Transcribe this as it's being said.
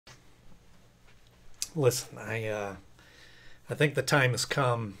Listen, I think the time has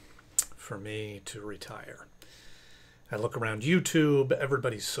come for me to retire. I look around YouTube,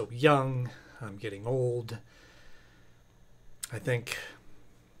 everybody's so young, I'm getting old. I think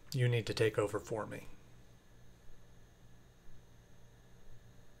you need to take over for me.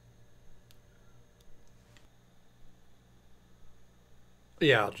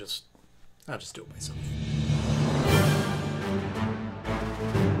 Yeah, I'll just do it myself.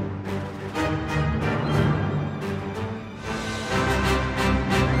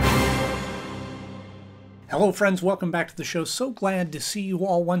 Hello friends, welcome back to the show. So glad to see you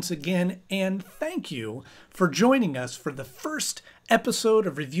all once again, and thank you for joining us for the first episode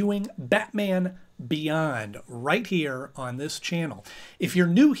of reviewing Batman Beyond right here on this channel. If you're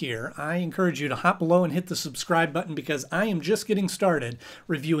new here, I encourage you to hop below and hit the subscribe button because I am just getting started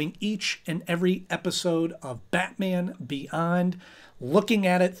reviewing each and every episode of Batman Beyond, looking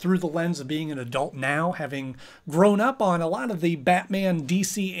at it through the lens of being an adult now, having grown up on a lot of the Batman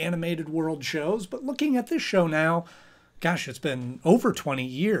DC animated world shows, but looking at this show now, gosh, it's been over 20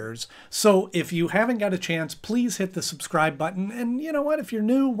 years. So if you haven't got a chance, please hit the subscribe button. And you know what? If you're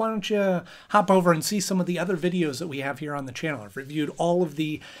new, why don't you hop over and see some of the other videos that we have here on the channel. I've reviewed all of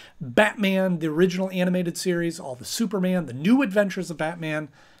the Batman, the original animated series, all the Superman, the new adventures of Batman,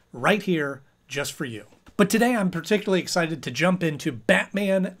 right here just for you. But today I'm particularly excited to jump into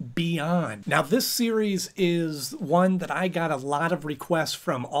Batman Beyond. Now this series is one that I got a lot of requests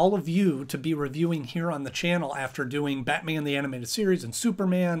from all of you to be reviewing here on the channel after doing Batman the Animated Series and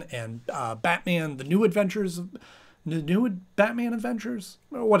Superman and Batman the New Adventures of the New Batman Adventures,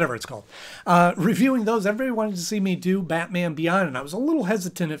 or whatever it's called. Reviewing those, everybody wanted to see me do Batman Beyond, and I was a little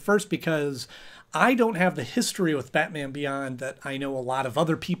hesitant at first because I don't have the history with Batman Beyond that I know a lot of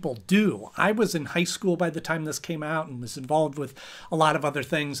other people do. I was in high school by the time this came out and was involved with a lot of other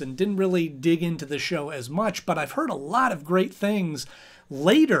things and didn't really dig into the show as much, but I've heard a lot of great things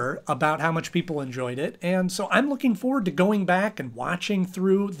later about how much people enjoyed it. And so I'm looking forward to going back and watching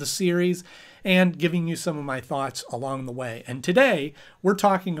through the series and giving you some of my thoughts along the way. And today we're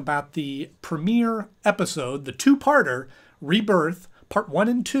talking about the premiere episode, the two-parter, Rebirth, Part 1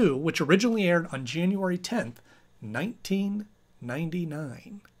 and 2, which originally aired on January 10th,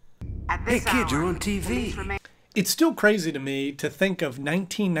 1999. Hey kid, you're on TV. It's still crazy to me to think of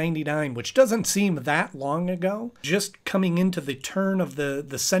 1999, which doesn't seem that long ago, just coming into the turn of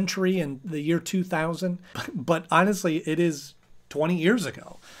the century in the year 2000. But honestly, it is 20 years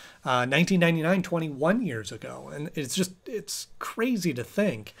ago. 1999, 21 years ago. And it's crazy to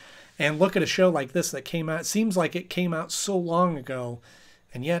think. And look at a show like this that came out, it seems like it came out so long ago,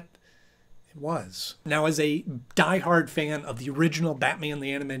 and yet it was. Now, as a diehard fan of the original Batman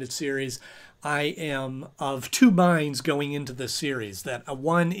the Animated Series, I am of two minds going into this series. That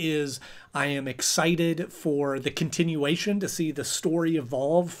one is I am excited for the continuation to see the story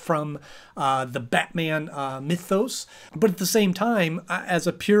evolve from the Batman mythos. But at the same time, as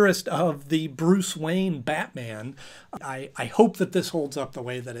a purist of the Bruce Wayne Batman, I hope that this holds up the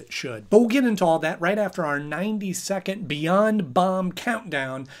way that it should. But we'll get into all that right after our 90-second Beyond Bomb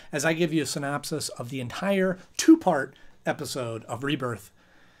countdown as I give you a synopsis of the entire two-part episode of Rebirth.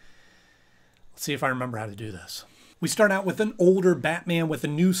 Let's see if I remember how to do this. We start out with an older Batman with a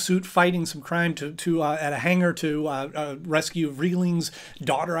new suit fighting some crime at a hangar to rescue Reeling's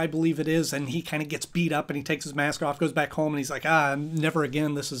daughter, I believe it is, and he kind of gets beat up and he takes his mask off, goes back home, and he's like, never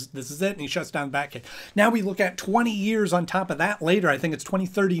again, this is it, and he shuts down the Batcave. Now we look at 20 years on top of that later, I think it's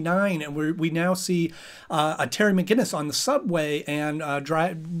 2039, and we now see Terry McGinnis on the subway and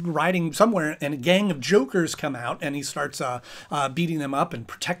riding somewhere, and a gang of jokers come out, and he starts beating them up and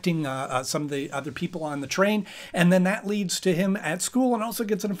protecting some of the other people on the train, and then that leads to him at school and also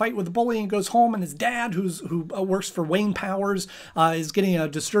gets in a fight with a bully and goes home, and his dad, who works for Wayne Powers, is getting a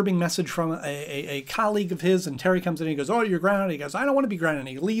disturbing message from a colleague of his, and Terry comes in and he goes, "Oh, you're grounded." He goes, "I don't want to be grounded." And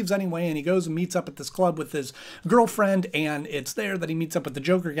he leaves anyway, and he goes and meets up at this club with his girlfriend, and it's there that he meets up with the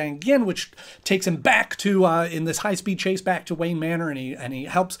Joker gang again, which takes him back to, in this high-speed chase back to Wayne Manor, and he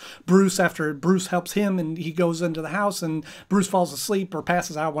helps Bruce after Bruce helps him, and he goes into the house, and Bruce falls asleep or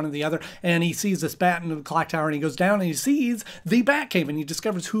passes out, one or the other, and he sees this bat in the clock tower, and he goes down and he sees the Batcave, and he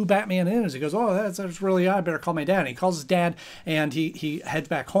discovers who Batman is. He goes, "Oh, that's really odd. I better call my dad." And he calls his dad, and he heads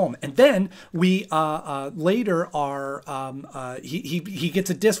back home. And then we later are he gets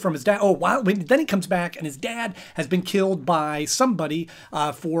a disc from his dad. Oh, wow! Then he comes back, and his dad has been killed by somebody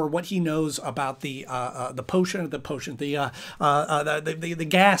for what he knows about the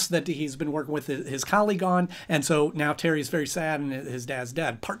gas that he's been working with his colleague on. And so now Terry's very sad, and his dad's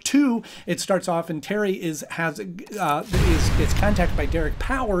dead. Part 2, it starts off, and Terry is contacted by Derek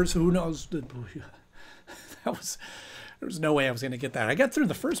Powers, who knows there was no way I was going to get that. I got through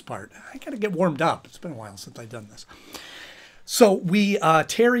the first part. I got to get warmed up. It's been a while since I've done this. So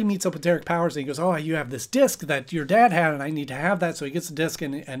Terry meets up with Derek Powers and he goes, oh, you have this disc that your dad had and I need to have that. So he gets the disc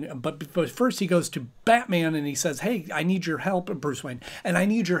but first he goes to Batman and he says, hey, I need your help, Bruce Wayne, and I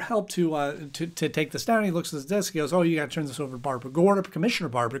need your help to take this down. He looks at his disc. He goes, oh, you got to turn this over to Commissioner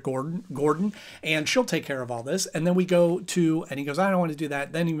Barbara Gordon, and she'll take care of all this. And then we go to, and he goes, I don't want to do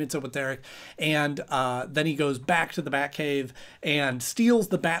that. Then he meets up with Derek and then he goes back to the Batcave and steals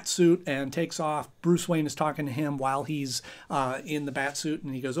the bat suit and takes off. Bruce Wayne is talking to him while he's in the bat suit,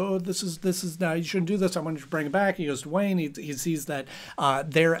 and he goes, oh, this is now, you shouldn't do this. I want you to bring it back. He goes to Wayne. He sees that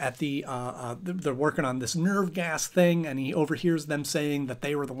they're at they're working on this nerve gas thing, and he overhears them saying that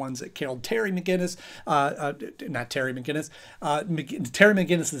they were the ones that killed Terry McGinnis, Terry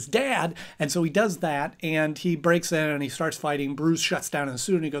McGinnis's dad. And so he does that, and he breaks in and he starts fighting. Bruce shuts down in the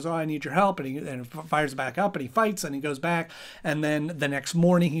suit, and he goes, oh, I need your help, and he fires back up, and he fights, and he goes back, and then the next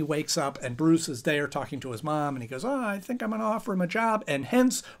morning he wakes up, and Bruce is there talking to his mom, and he goes, oh, I think I'm going to offer him a job. And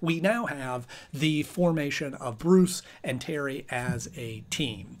hence we now have the formation of Bruce and Terry as a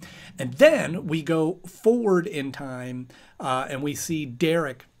team. And then we go forward in time and we see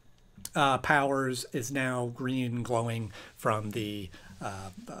Derek Powers is now green and glowing from the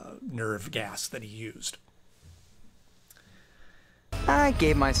nerve gas that he used. I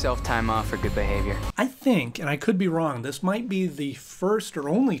gave myself time off for good behavior. I think, and I could be wrong, this might be the first or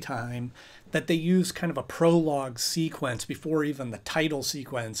only time that they use kind of a prologue sequence before even the title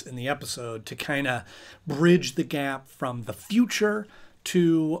sequence in the episode to kind of bridge the gap from the future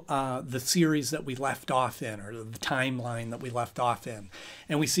to the series that we left off in, or the timeline that we left off in.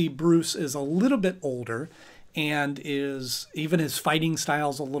 And we see Bruce is a little bit older, and even his fighting style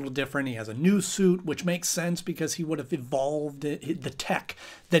is a little different. He has a new suit, which makes sense because he would have evolved the tech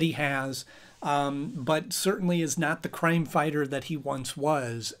that he has, but certainly is not the crime fighter that he once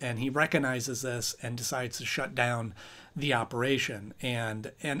was. And he recognizes this and decides to shut down the operation.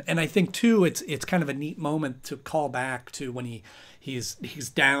 And I think too, it's kind of a neat moment to call back to when he's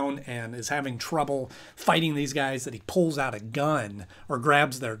down and is having trouble fighting these guys, that he pulls out a gun or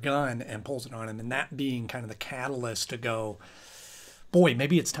grabs their gun and pulls it on him, and that being kind of the catalyst to go, boy,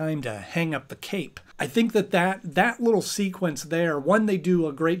 maybe it's time to hang up the cape. I think that little sequence there, one, they do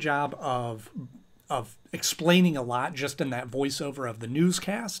a great job of explaining a lot just in that voiceover of the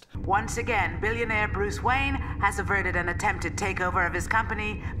newscast. Once again, billionaire Bruce Wayne has averted an attempted takeover of his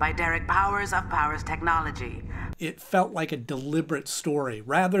company by Derek Powers of Powers Technology. It felt like a deliberate story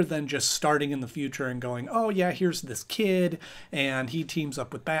rather than just starting in the future and going, oh yeah, here's this kid and he teams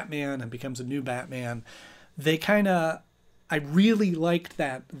up with Batman and becomes a new Batman. I really liked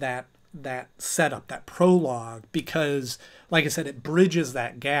that setup, that prologue, because like I said, it bridges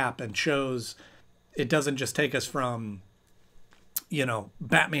that gap and shows it doesn't just take us from,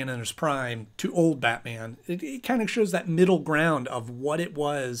 Batman in his prime to old Batman. It kind of shows that middle ground of what it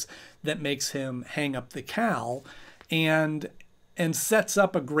was that makes him hang up the cowl, and sets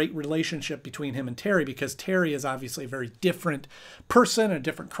up a great relationship between him and Terry, because Terry is obviously a very different person, a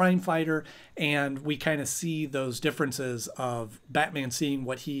different crime fighter, and we kind of see those differences of Batman seeing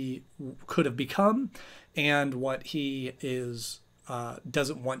what he could have become and what he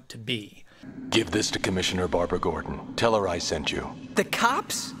doesn't want to be. Give this to Commissioner Barbara Gordon. Tell her I sent you. The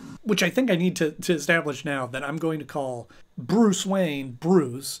cops? Which I think I need to establish now, that I'm going to call Bruce Wayne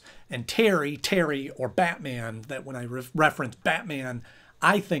Bruce and Terry, or Batman, that when I reference Batman,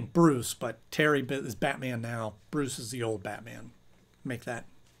 I think Bruce, but Terry is Batman now. Bruce is the old Batman. Make that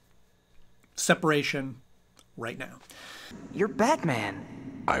separation right now. You're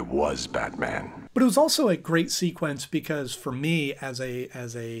Batman. I was Batman. But it was also a great sequence because for me, as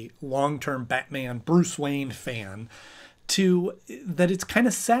a long-term Batman Bruce Wayne fan, that it's kind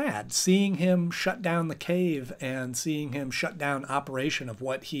of sad seeing him shut down the cave and seeing him shut down operation of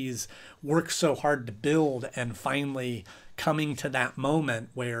what he's worked so hard to build, and finally coming to that moment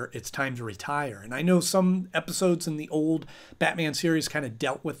where it's time to retire. And I know some episodes in the old Batman series kind of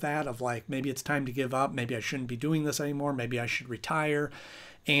dealt with that, of like, maybe it's time to give up, maybe I shouldn't be doing this anymore, maybe I should retire.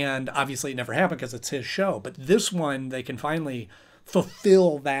 And obviously it never happened because it's his show. But this one, they can finally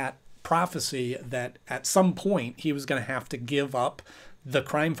fulfill that prophecy that at some point he was going to have to give up the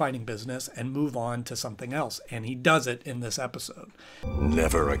crime fighting business and move on to something else. And he does it in this episode.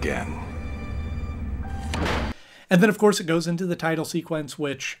 Never again. And then, of course, it goes into the title sequence,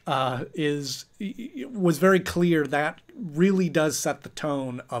 which was very clear that really does set the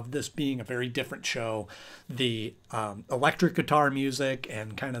tone of this being a very different show. The electric guitar music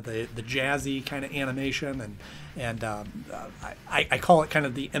and kind of the jazzy kind of animation, and I call it kind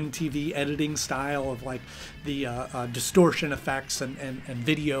of the MTV editing style of like the distortion effects and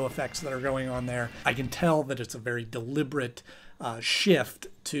video effects that are going on there. I can tell that it's a very deliberate shift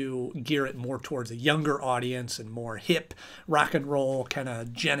to gear it more towards a younger audience and more hip rock and roll kind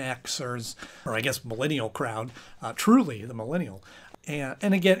of Gen Xers, or I guess millennial crowd, truly the millennial. And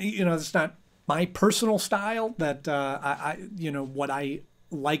again, it's not my personal style. That what I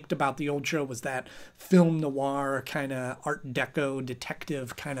liked about the old show was that film noir kind of Art Deco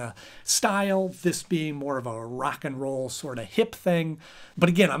detective kind of style, this being more of a rock and roll sort of hip thing. But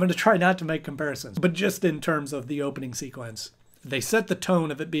again, I'm going to try not to make comparisons, but just in terms of the opening sequence, they set the tone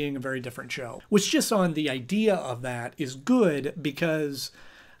of it being a very different show, which just on the idea of that is good because,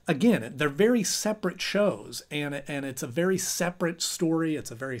 again, they're very separate shows, and it's a very separate story. It's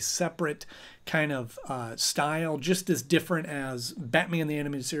a very separate kind of style, just as different as Batman the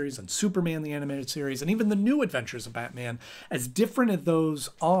Animated Series and Superman the Animated Series, and even the New Adventures of Batman. As different as those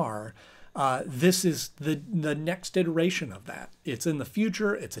are, this is the next iteration of that. It's in the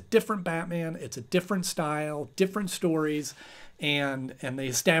future. It's a different Batman. It's a different style, different stories, and they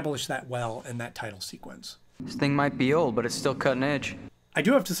establish that well in that title sequence. This thing might be old, but it's still cutting edge. I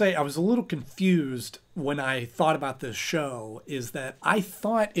do have to say I was a little confused when I thought about this show, is that I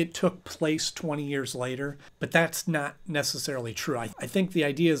thought it took place 20 years later, but that's not necessarily true. I think the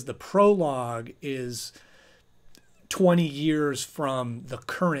idea is the prologue is 20 years from the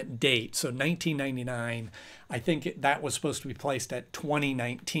current date. So 1999, I think that was supposed to be placed at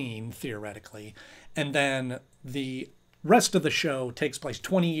 2019, theoretically. And then the rest of the show takes place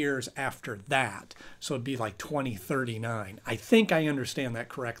 20 years after that. So it'd be like 2039. I think I understand that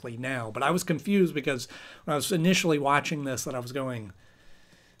correctly now, but I was confused because when I was initially watching this, that I was going,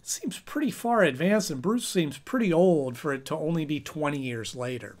 it seems pretty far advanced, and Bruce seems pretty old for it to only be 20 years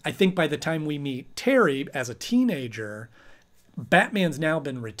later. I think by the time we meet Terry as a teenager, Batman's now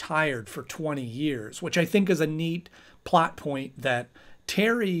been retired for 20 years, which I think is a neat plot point, that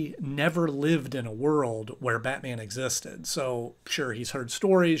Terry never lived in a world where Batman existed. So sure, he's heard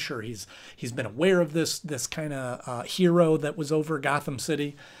stories, sure, he's been aware of this kind of hero that was over Gotham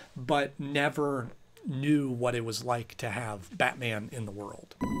City, but never knew what it was like to have Batman in the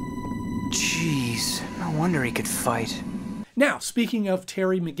world. Jeez, no wonder he could fight. Now, speaking of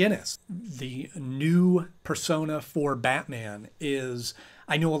Terry McGinnis, the new persona for Batman is,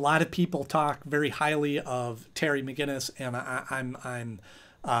 I know a lot of people talk very highly of Terry McGinnis, and I'm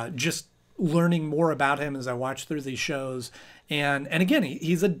just learning more about him as I watch through these shows. And again,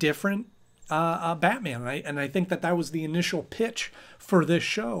 he's a different Batman. And I think that was the initial pitch for this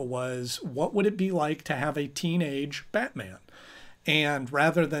show, was what would it be like to have a teenage Batman? And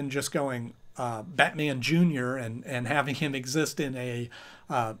rather than just going Batman Jr. and having him exist in a,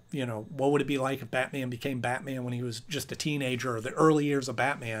 what would it be like if Batman became Batman when he was just a teenager, or the early years of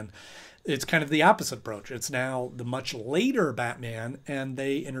Batman? It's kind of the opposite approach. It's now the much later Batman, and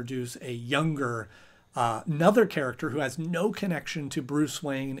they introduce a younger, another character who has no connection to Bruce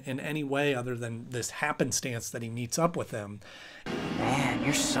Wayne in any way other than this happenstance that he meets up with him. Man,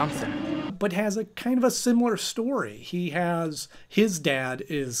 you're something. But has a kind of a similar story. His dad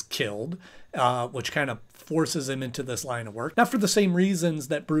is killed, which kind of forces him into this line of work. Not for the same reasons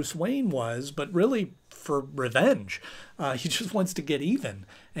that Bruce Wayne was, but really for revenge. He just wants to get even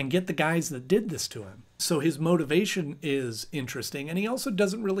and get the guys that did this to him. So his motivation is interesting, and he also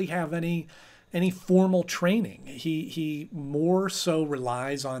doesn't really have any formal training. He more so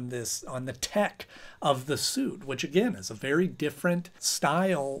relies on the tech of the suit, which again is a very different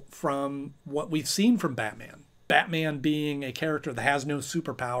style from what we've seen from Batman. Batman being a character that has no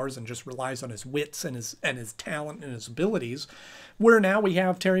superpowers and just relies on his wits and his talent and his abilities, where now we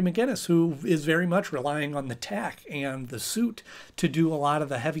have Terry McGinnis, who is very much relying on the tech and the suit to do a lot of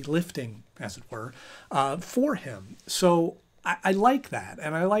the heavy lifting, as it were, for him. So I like that.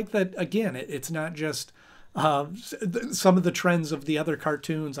 And I like that, again, it's not just some of the trends of the other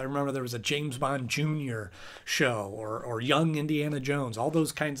cartoons. I remember there was a James Bond Jr. show or Young Indiana Jones, all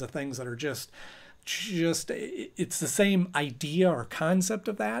those kinds of things that are just it's the same idea or concept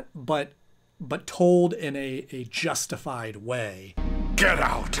of that, but told in a justified way. Get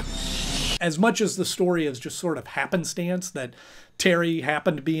out! As much as the story is just sort of happenstance, that Terry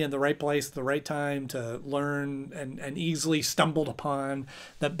happened to be in the right place at the right time to learn and easily stumbled upon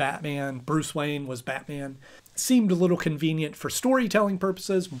that Bruce Wayne was Batman. seemed a little convenient for storytelling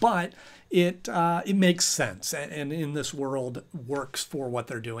purposes, but it makes sense, and in this world works for what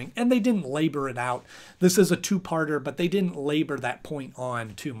they're doing. And they didn't labor it out. This is a two-parter, but they didn't labor that point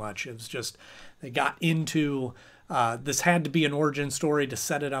on too much. It was just they got into this had to be an origin story to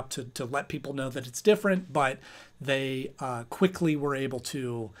set it up to let people know that it's different, but they quickly were able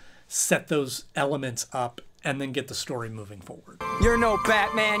to set those elements up and then get the story moving forward. You're no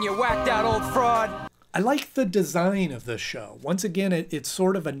Batman, you whacked out old fraud. I like the design of this show. Once again, it's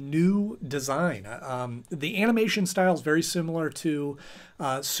sort of a new design. The animation style is very similar to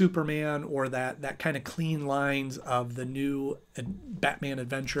Superman, or that kind of clean lines of the new Batman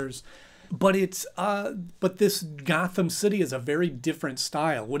Adventures. But but this Gotham City is a very different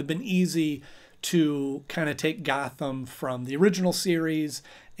style. Would have been easy to kind of take Gotham from the original series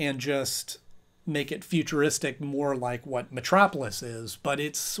and just make it futuristic, more like what Metropolis is, but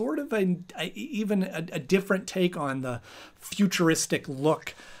it's sort of even a different take on the futuristic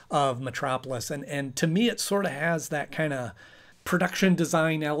look of Metropolis. And to me, it sort of has that kind of production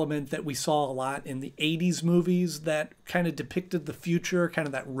design element that we saw a lot in the 80s movies that kind of depicted the future, kind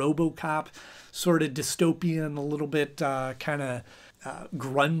of that RoboCop sort of dystopian, a little bit kind of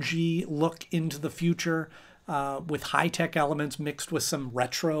grungy look into the future. With high-tech elements mixed with some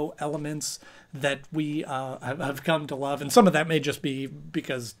retro elements that we have come to love. And some of that may just be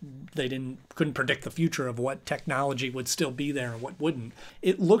because they couldn't predict the future of what technology would still be there and what wouldn't.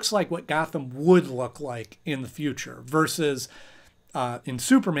 It looks like what Gotham would look like in the future versus in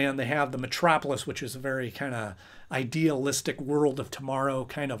Superman, they have the Metropolis, which is a very kind of idealistic world of tomorrow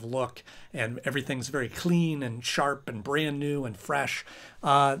kind of look, and everything's very clean and sharp and brand new and fresh.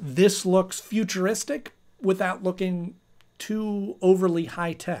 This looks futuristic without looking too overly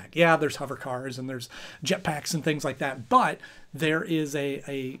high tech. Yeah, there's hover cars and there's jetpacks and things like that, but there is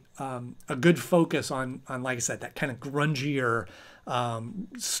a good focus on, like I said, that kind of grungier.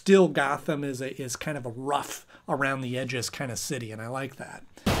 Still, Gotham is kind of a rough around the edges kind of city, and I like that.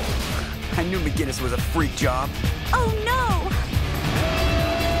 I knew McGinnis was a freak job. Oh no!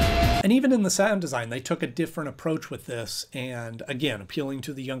 And even in the sound design, they took a different approach with this, and again, appealing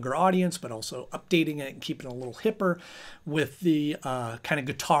to the younger audience, but also updating it and keeping it a little hipper with the kind of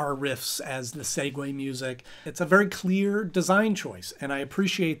guitar riffs as the segue music. It's a very clear design choice, and I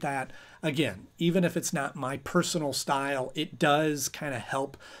appreciate that. Again, even if it's not my personal style, it does kind of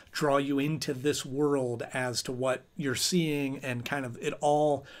help draw you into this world as to what you're seeing, and kind of it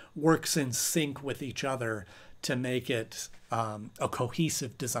all works in sync with each other to make it a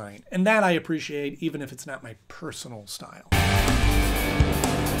cohesive design. And that I appreciate, even if it's not my personal style.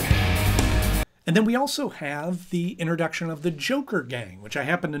 And then we also have the introduction of the Joker gang, which I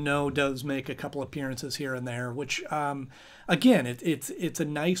happen to know does make a couple appearances here and there, which, again, it's a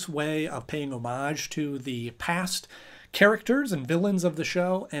nice way of paying homage to the past characters and villains of the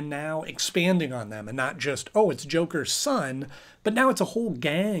show, and now expanding on them, and not just, oh, it's Joker's son, but now it's a whole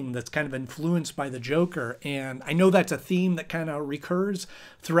gang that's kind of influenced by the Joker. And I know that's a theme that kind of recurs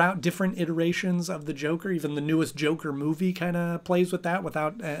throughout different iterations of the Joker. Even the newest Joker movie kind of plays with that,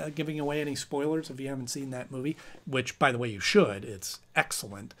 without giving away any spoilers if you haven't seen that movie, which, by the way, you should. It's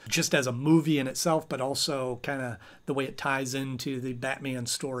excellent, just as a movie in itself, but also kind of the way it ties into the Batman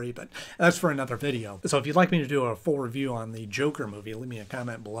story. But that's for another video. So if you'd like me to do a full review on the Joker movie, leave me a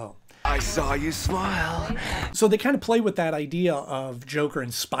comment below. I saw you smile. So they kind of play with that idea of Joker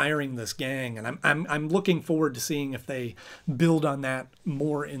inspiring this gang, and I'm looking forward to seeing if they build on that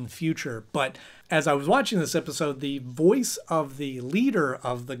more in the future. But as I was watching this episode, the voice of the leader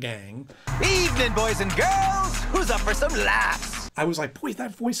of the gang, Evening, boys and girls. Who's up for some laughs? I was like, boy,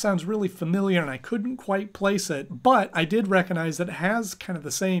 that voice sounds really familiar, and I couldn't quite place it, but I did recognize that it has kind of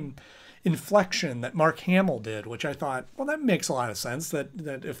the same inflection that Mark Hamill did, which I thought, well, that makes a lot of sense, that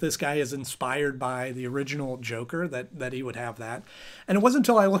if this guy is inspired by the original Joker, that he would have that. And it wasn't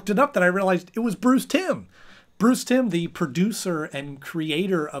until I looked it up that I realized it was Bruce Timm. Bruce Timm, the producer and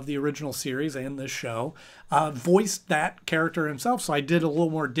creator of the original series and this show, voiced that character himself. So I did a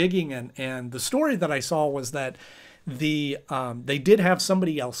little more digging, and the story that I saw was that they did have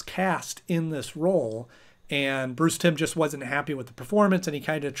somebody else cast in this role, and Bruce Timm just wasn't happy with the performance, and he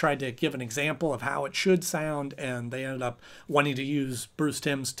kind of tried to give an example of how it should sound, and they ended up wanting to use Bruce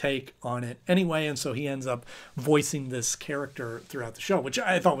Timm's take on it anyway, and so he ends up voicing this character throughout the show, which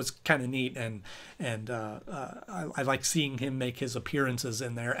I thought was kind of neat, and I like seeing him make his appearances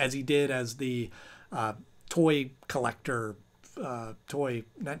in there, as he did as the toy collector, not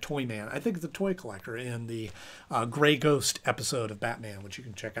toy man, I think the toy collector in the Gray Ghost episode of Batman, which you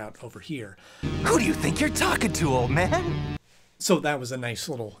can check out over here. Who do you think you're talking to, old man? So that was a nice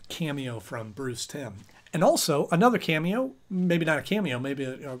little cameo from Bruce Timm. And also another cameo, maybe not a cameo, maybe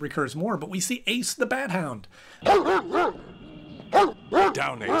it recurs more, but we see Ace the Bat Hound.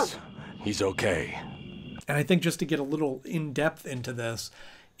 Down, Ace. He's okay. And I think just to get a little in-depth into this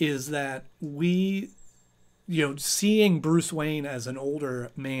is that seeing Bruce Wayne as an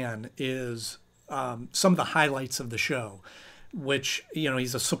older man is some of the highlights of the show, which,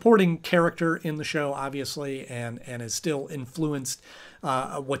 he's a supporting character in the show, obviously, and is still influenced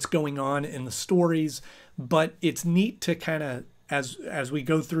what's going on in the stories. But it's neat to kind of, as we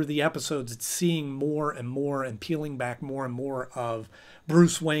go through the episodes, it's seeing more and more and peeling back more and more of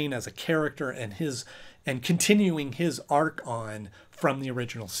Bruce Wayne as a character and continuing his arc on from the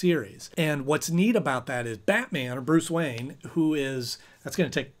original series. And what's neat about that is Batman, or Bruce Wayne, that's going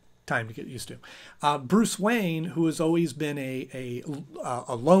to take time to get used to. Bruce Wayne, who has always been a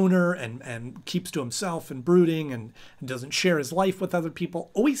loner and keeps to himself and brooding and doesn't share his life with other people,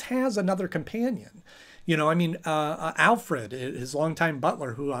 always has another companion. Alfred, his longtime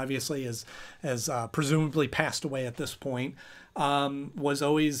butler, who obviously has presumably passed away at this point, was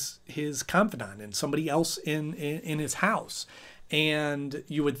always his confidant and somebody else in his house. And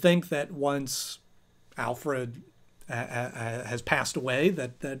you would think that once Alfred has passed away,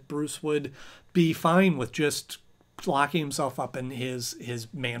 that Bruce would be fine with just locking himself up in his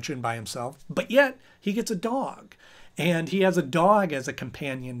mansion by himself. But yet he gets a dog. And he has a dog as a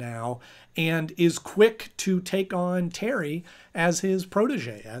companion now and is quick to take on Terry as his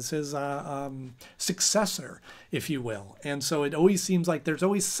protege, as his successor, if you will. And so it always seems like there's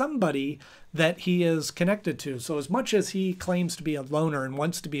always somebody that he is connected to. So as much as he claims to be a loner and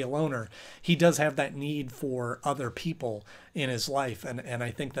wants to be a loner, he does have that need for other people in his life. And I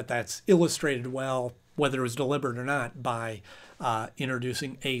think that that's illustrated well, whether it was deliberate or not, by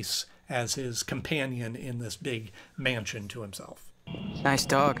introducing Ace as his companion in this big mansion to himself. Nice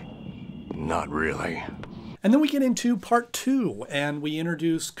dog. Not really. And then we get into part 2, and we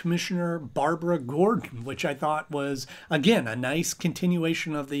introduce Commissioner Barbara Gordon, which I thought was, again, a nice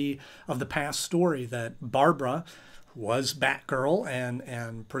continuation of the past story, that Barbara was Batgirl,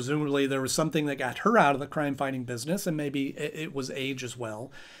 and presumably there was something that got her out of the crime-fighting business, and maybe it was age as well,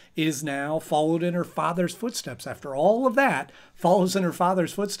 is now followed in her father's footsteps. After all of that, follows in her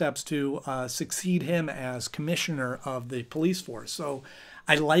father's footsteps to succeed him as commissioner of the police force. So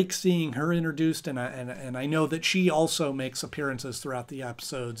I like seeing her introduced, and I know that she also makes appearances throughout the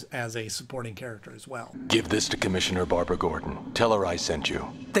episodes as a supporting character as well. Give this to Commissioner Barbara Gordon. Tell her I sent you.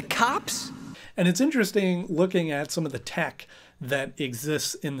 The cops? And it's interesting looking at some of the tech that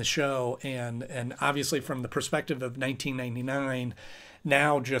exists in the show, and obviously from the perspective of 1999,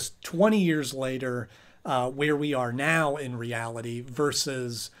 now just 20 years later, where we are now in reality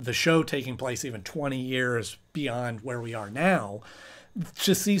versus the show taking place even 20 years beyond where we are now,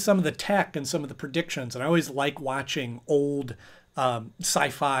 to see some of the tech and some of the predictions. And I always like watching old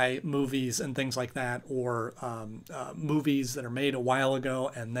sci-fi movies and things like that, or movies that are made a while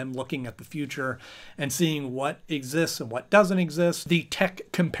ago, and them looking at the future and seeing what exists and what doesn't exist. The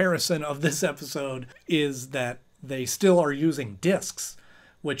tech comparison of this episode is that they still are using discs,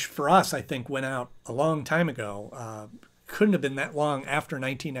 which for us, I think, went out a long time ago. Couldn't have been that long after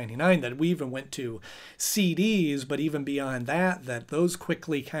 1999 that we even went to CDs, but even beyond that those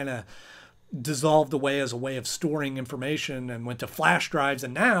quickly kind of dissolved away as a way of storing information and went to flash drives,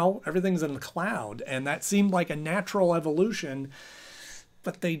 and now everything's in the cloud. And that seemed like a natural evolution,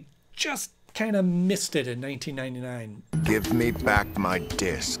 but they just kind of missed it in 1999. Give me back my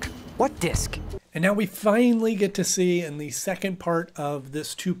disc. What disc? And now we finally get to see, in the second part of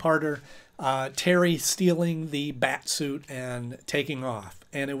this two-parter, Terry stealing the bat suit and taking off.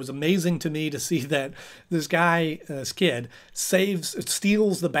 And it was amazing to me to see that this guy, this kid,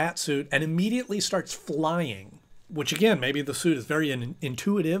 steals the bat suit and immediately starts flying. Which, again, maybe the suit is very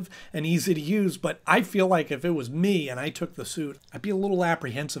intuitive and easy to use, but I feel like if it was me and I took the suit, I'd be a little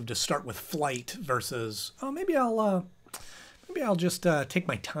apprehensive to start with flight versus, maybe I'll just take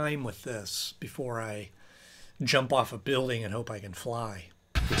my time with this before I jump off a building and hope I can fly.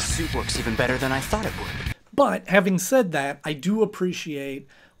 This suit works even better than I thought it would. But having said that, I do appreciate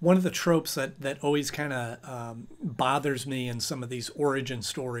one of the tropes that always kind of bothers me in some of these origin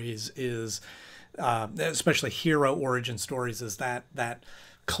stories is, especially hero origin stories, is that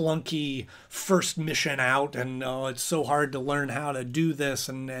clunky first mission out, and it's so hard to learn how to do this,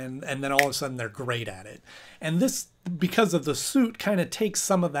 and then all of a sudden they're great at it. And this, because of the suit, kind of takes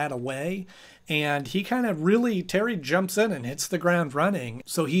some of that away. And he kind of really, Terry jumps in and hits the ground running.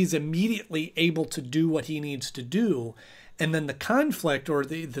 So he's immediately able to do what he needs to do. And then the conflict or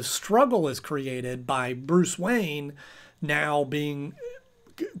the struggle is created by Bruce Wayne now being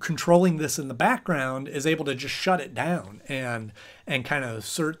controlling this in the background, is able to just shut it down and kind of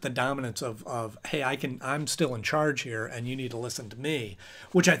assert the dominance of hey, I'm still in charge here, and you need to listen to me,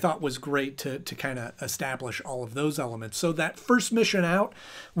 which I thought was great to kind of establish all of those elements. So that first mission out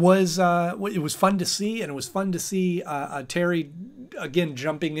was it was fun to see, and it was fun to see Terry again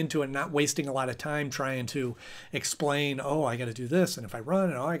jumping into it, not wasting a lot of time trying to explain, oh, I got to do this, and if I run,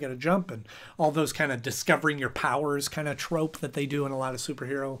 and oh, I got to jump, and all those kind of discovering your powers kind of trope that they do in a lot of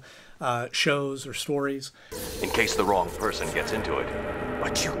superhero shows or stories. In case the wrong person gets into it.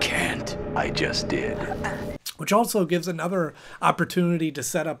 But you can't. I just did. Which also gives another opportunity to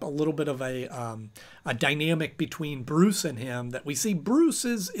set up a little bit of a dynamic between Bruce and him, that we see Bruce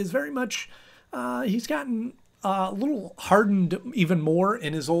is very much, he's gotten a little hardened even more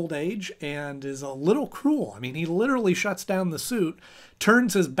in his old age, and is a little cruel. I mean, he literally shuts down the suit,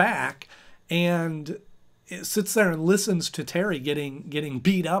 turns his back, and sits there and listens to Terry getting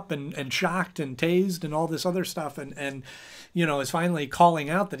beat up and shocked and tased and all this other stuff, and you know, is finally calling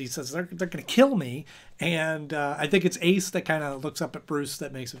out that he says they're going to kill me. And I think it's Ace that kind of looks up at Bruce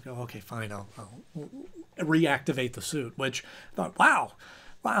that makes him go, okay, fine, I'll reactivate the suit. Which I thought,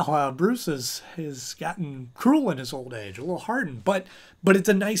 wow, Bruce has gotten cruel in his old age, a little hardened, but it's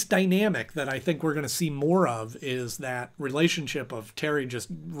a nice dynamic that I think we're going to see more of, is that relationship of Terry just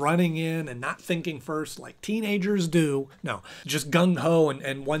running in and not thinking first like teenagers do. No, just gung-ho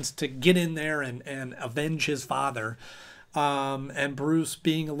and wants to get in there and avenge his father. And Bruce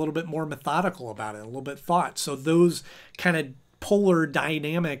being a little bit more methodical about it, a little bit thought. So those kind of polar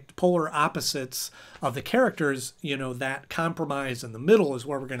opposites of the characters, you know, that compromise in the middle is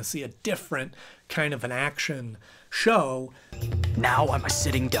where we're going to see a different kind of an action show. Now I'm a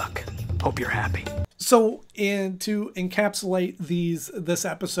sitting duck. Hope you're happy. So to encapsulate this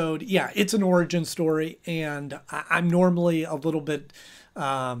episode, yeah, it's an origin story, and I'm normally a little bit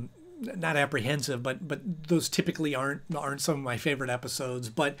not apprehensive, but those typically aren't some of my favorite episodes.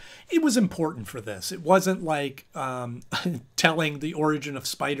 But it was important for this. It wasn't like telling the origin of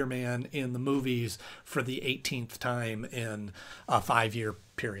Spider-Man in the movies for the 18th time in a 5-year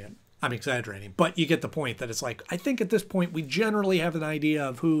period. I'm exaggerating, but you get the point that it's like, I think at this point we generally have an idea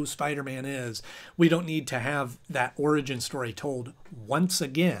of who Spider-Man is. We don't need to have that origin story told once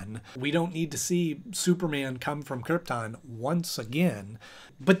again. We don't need to see Superman come from Krypton once again.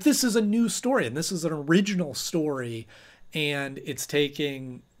 But this is a new story, and this is an original story, and it's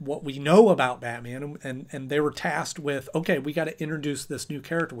taking what we know about Batman, and they were tasked with, okay, we got to introduce this new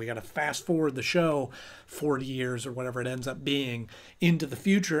character. We got to fast forward the show 40 years or whatever it ends up being into the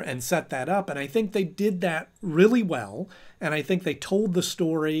future and set that up. And I think they did that really well. And I think they told the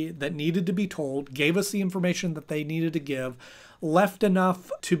story that needed to be told, gave us the information that they needed to give, left enough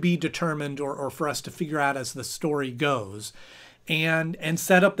to be determined or for us to figure out as the story goes. And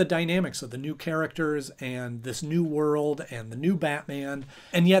set up the dynamics of the new characters and this new world and the new Batman.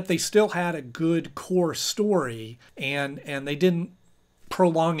 And yet they still had a good core story, and they didn't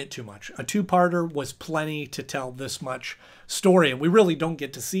prolong it too much. A 2-parter was plenty to tell this much story, and we really don't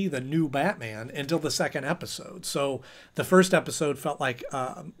get to see the new Batman until the second episode. So the first episode felt like,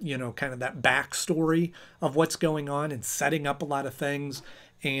 you know, kind of that backstory of what's going on and setting up a lot of things.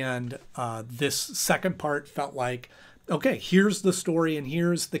 And this second part felt like, okay, here's the story, and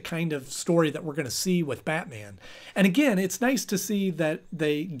here's the kind of story that we're going to see with Batman. And again, it's nice to see that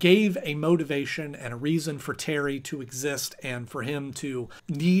they gave a motivation and a reason for Terry to exist and for him to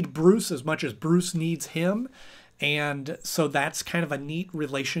need Bruce as much as Bruce needs him. And so that's kind of a neat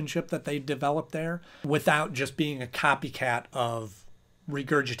relationship that they developed there, without just being a copycat of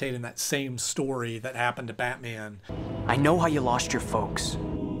regurgitating that same story that happened to Batman. I know how you lost your folks.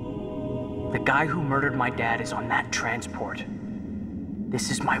 The guy who murdered my dad is on that transport. This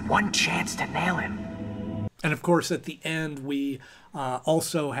is my one chance to nail him. And of course, at the end, we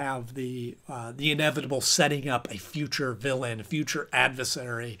also have the inevitable setting up a future villain, a future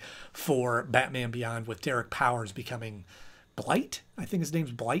adversary for Batman Beyond, with Derek Powers becoming Blight. I think his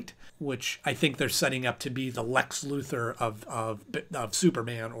name's Blight, which I think they're setting up to be the Lex Luthor of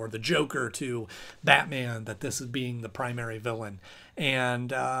Superman, or the Joker to Batman, that this is being the primary villain.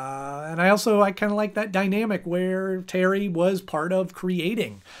 And I kind of like that dynamic where Terry was part of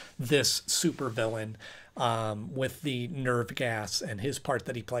creating this supervillain with the nerve gas and his part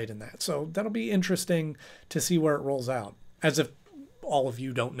that he played in that. So that'll be interesting to see where it rolls out, as if all of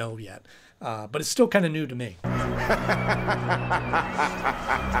you don't know yet. But it's still kind of new to me.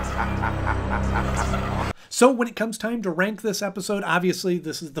 So when it comes time to rank this episode, obviously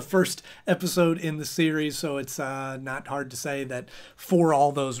this is the first episode in the series, so it's not hard to say that for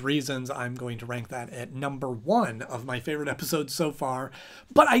all those reasons, I'm going to rank that at number 1 of my favorite episodes so far.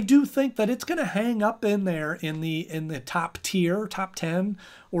 But I do think that it's going to hang up in there in the top tier, top 10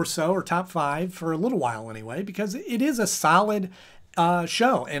 or so, or top 5 for a little while anyway, because it is a solid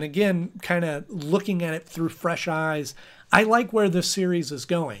show. And again, kind of looking at it through fresh eyes, I like where this series is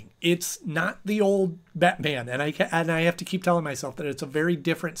going. It's not the old Batman, and I have to keep telling myself that it's a very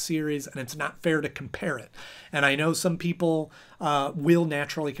different series, and it's not fair to compare it. And I know some people will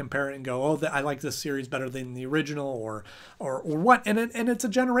naturally compare it and go, "Oh, I like this series better than the original," or what. And it's a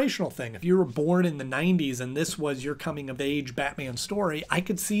generational thing. If you were born in the '90s and this was your coming of age Batman story, I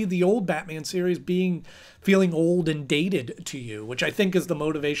could see the old Batman series feeling old and dated to you, which I think is the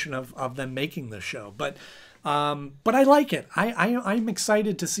motivation of them making this show. But I like it. I'm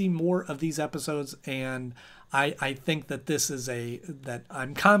excited to see more of these episodes, and I think that that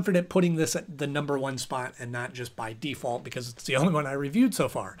I'm confident putting this at the number 1 spot and not just by default because it's the only one I reviewed so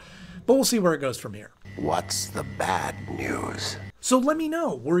far. But we'll see where it goes from here. What's the bad news? So let me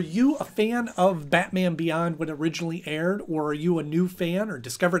know, were you a fan of Batman Beyond when it originally aired, or are you a new fan or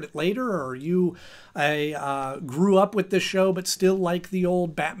discovered it later, or are you grew up with this show but still like the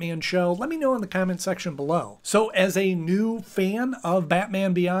old Batman show? Let me know in the comment section below. So as a new fan of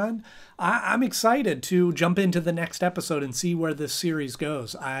Batman Beyond, I'm excited to jump into the next episode and see where this series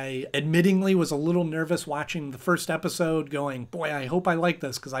goes. I admittingly was a little nervous watching the first episode going, boy, I hope I like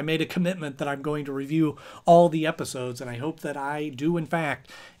this, because I made a commitment that I'm going to review all the episodes, and I hope that I do, in fact,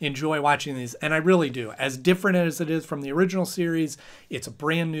 enjoy watching these. And I really do. As different as it is from the original series, it's a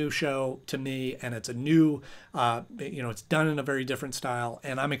brand new show to me, and it's a new, it's done in a very different style,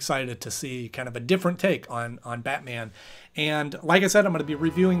 and I'm excited to see kind of a different take on Batman. And like I said, I'm going to be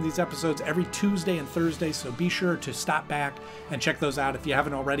reviewing these episodes every Tuesday and Thursday, so be sure to stop back and check those out. If you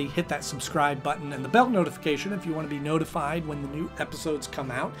haven't already, hit that subscribe button and the bell notification if you want to be notified when the new episodes come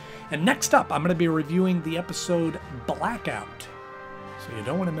out. And next up, I'm going to be reviewing the episode Blackout, so you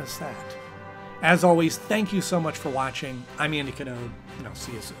don't want to miss that. As always, thank you so much for watching. I'm Andy Canode, and I'll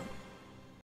see you soon.